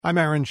I'm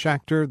Aaron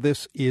Schachter.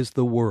 This is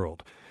The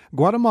World.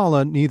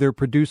 Guatemala neither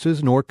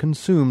produces nor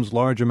consumes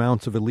large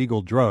amounts of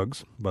illegal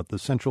drugs, but the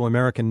Central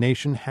American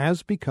nation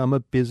has become a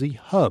busy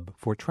hub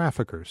for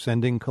traffickers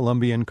sending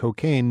Colombian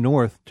cocaine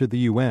north to the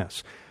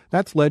U.S.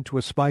 That's led to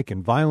a spike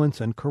in violence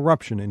and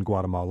corruption in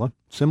Guatemala,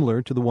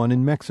 similar to the one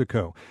in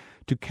Mexico.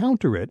 To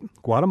counter it,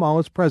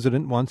 Guatemala's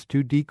president wants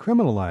to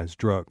decriminalize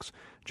drugs.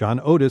 John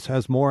Otis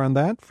has more on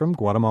that from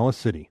Guatemala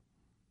City.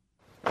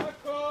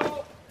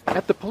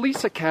 At the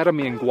police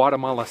academy in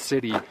Guatemala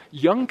City,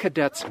 young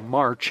cadets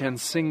march and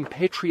sing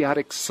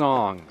patriotic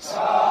songs.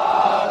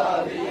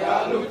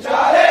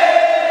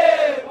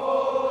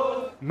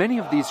 Many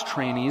of these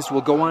trainees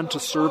will go on to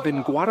serve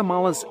in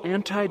Guatemala's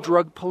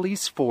anti-drug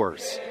police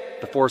force.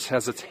 The force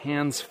has its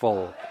hands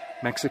full.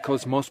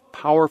 Mexico's most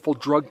powerful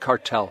drug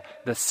cartel,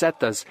 the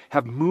Zetas,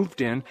 have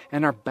moved in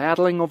and are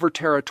battling over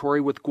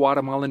territory with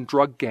Guatemalan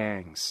drug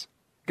gangs.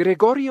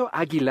 Gregorio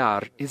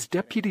Aguilar is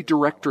deputy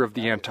director of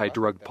the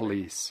anti-drug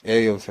police.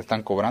 Ellos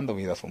están cobrando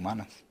vidas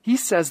humanas. He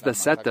says the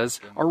Zetas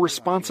are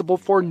responsible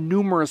for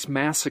numerous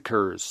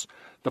massacres.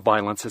 The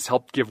violence has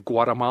helped give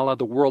Guatemala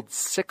the world's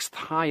sixth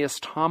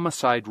highest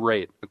homicide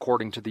rate,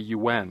 according to the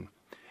UN.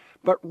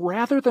 But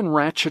rather than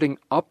ratcheting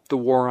up the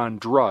war on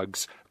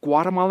drugs,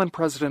 Guatemalan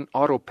President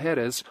Otto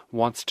Perez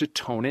wants to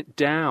tone it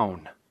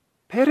down.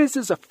 Perez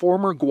is a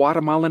former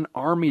Guatemalan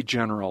army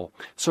general,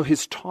 so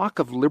his talk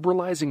of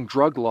liberalizing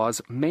drug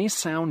laws may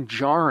sound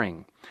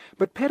jarring.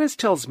 But Perez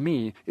tells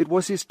me it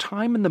was his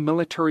time in the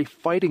military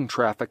fighting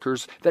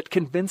traffickers that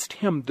convinced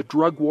him the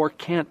drug war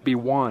can't be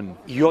won.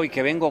 Y hoy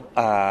que vengo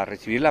a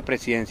recibir la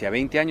presidencia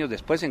 20 años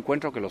después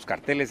encuentro que los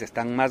carteles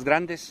están más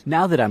grandes.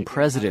 Now that I'm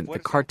president, the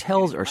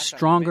cartels are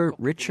stronger,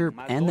 richer,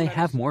 and they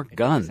have more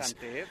guns.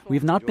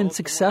 We've not been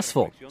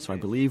successful, so I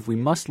believe we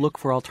must look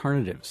for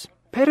alternatives.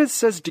 Perez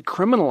says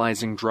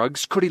decriminalizing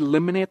drugs could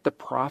eliminate the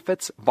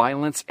profits,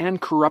 violence,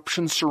 and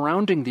corruption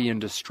surrounding the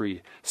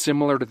industry,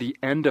 similar to the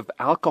end of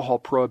alcohol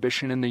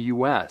prohibition in the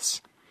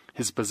U.S.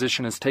 His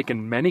position has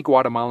taken many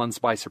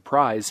Guatemalans by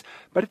surprise,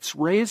 but it's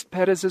raised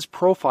Perez's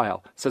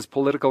profile, says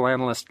political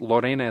analyst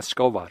Lorena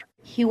Escobar.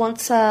 He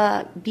wants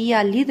to be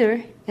a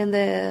leader in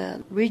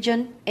the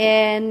region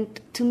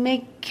and to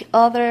make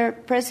other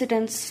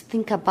presidents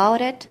think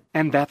about it.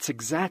 And that's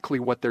exactly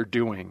what they're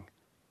doing.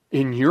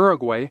 In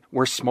Uruguay,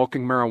 where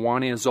smoking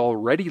marijuana is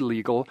already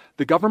legal,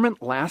 the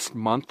government last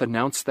month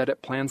announced that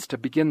it plans to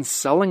begin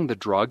selling the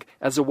drug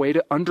as a way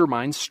to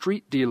undermine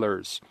street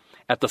dealers.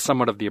 At the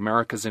Summit of the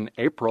Americas in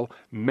April,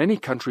 many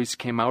countries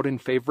came out in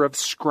favor of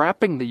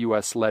scrapping the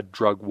U.S.-led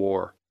drug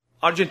war.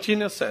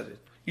 Argentina said it.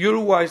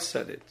 Uruguay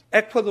said it.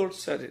 Ecuador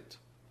said it.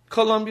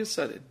 Colombia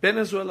said it.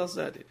 Venezuela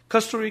said it.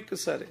 Costa Rica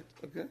said it.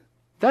 Okay?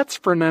 That's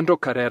Fernando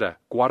Carrera,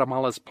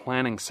 Guatemala's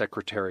planning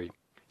secretary.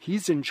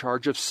 He's in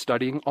charge of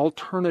studying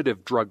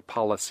alternative drug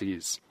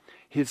policies.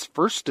 His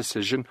first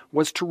decision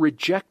was to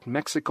reject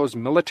Mexico's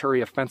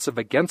military offensive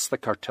against the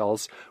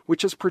cartels,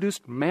 which has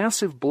produced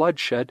massive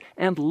bloodshed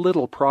and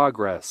little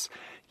progress.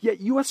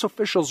 Yet U.S.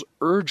 officials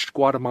urged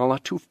Guatemala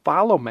to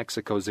follow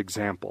Mexico's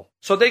example.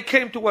 So they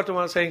came to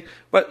Guatemala saying,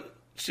 but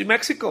see,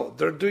 Mexico,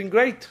 they're doing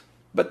great.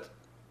 But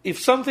if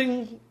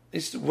something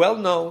is well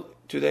known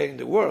today in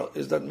the world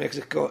is that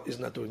Mexico is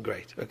not doing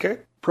great, okay?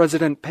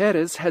 President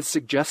Perez has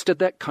suggested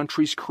that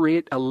countries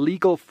create a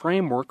legal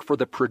framework for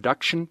the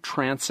production,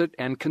 transit,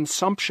 and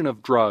consumption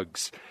of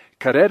drugs.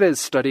 Carrera is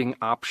studying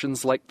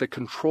options like the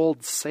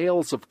controlled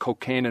sales of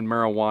cocaine and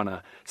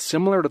marijuana,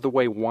 similar to the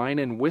way wine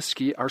and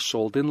whiskey are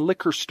sold in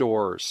liquor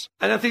stores.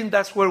 And I think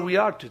that's where we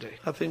are today.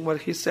 I think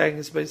what he's saying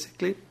is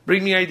basically,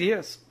 bring me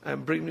ideas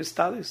and bring me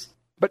studies.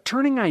 But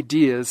turning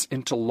ideas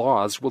into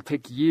laws will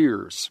take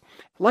years.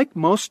 Like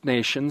most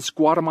nations,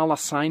 Guatemala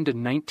signed a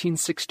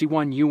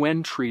 1961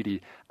 UN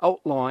treaty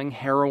outlawing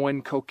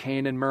heroin,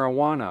 cocaine, and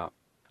marijuana.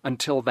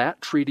 Until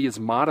that treaty is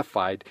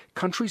modified,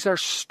 countries are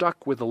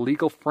stuck with a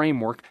legal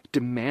framework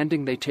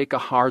demanding they take a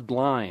hard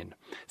line.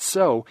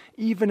 So,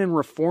 even in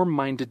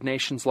reform-minded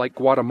nations like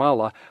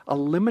Guatemala, a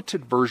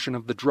limited version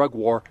of the drug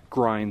war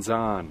grinds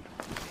on.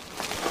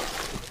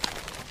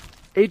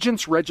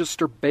 Agents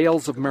register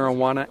bales of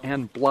marijuana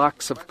and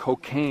blocks of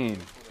cocaine.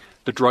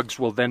 The drugs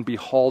will then be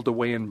hauled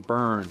away and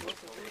burned.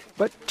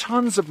 But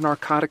tons of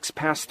narcotics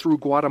pass through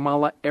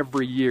Guatemala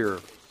every year,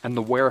 and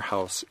the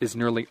warehouse is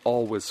nearly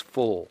always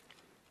full.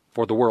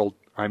 For The World,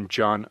 I'm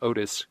John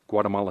Otis,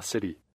 Guatemala City.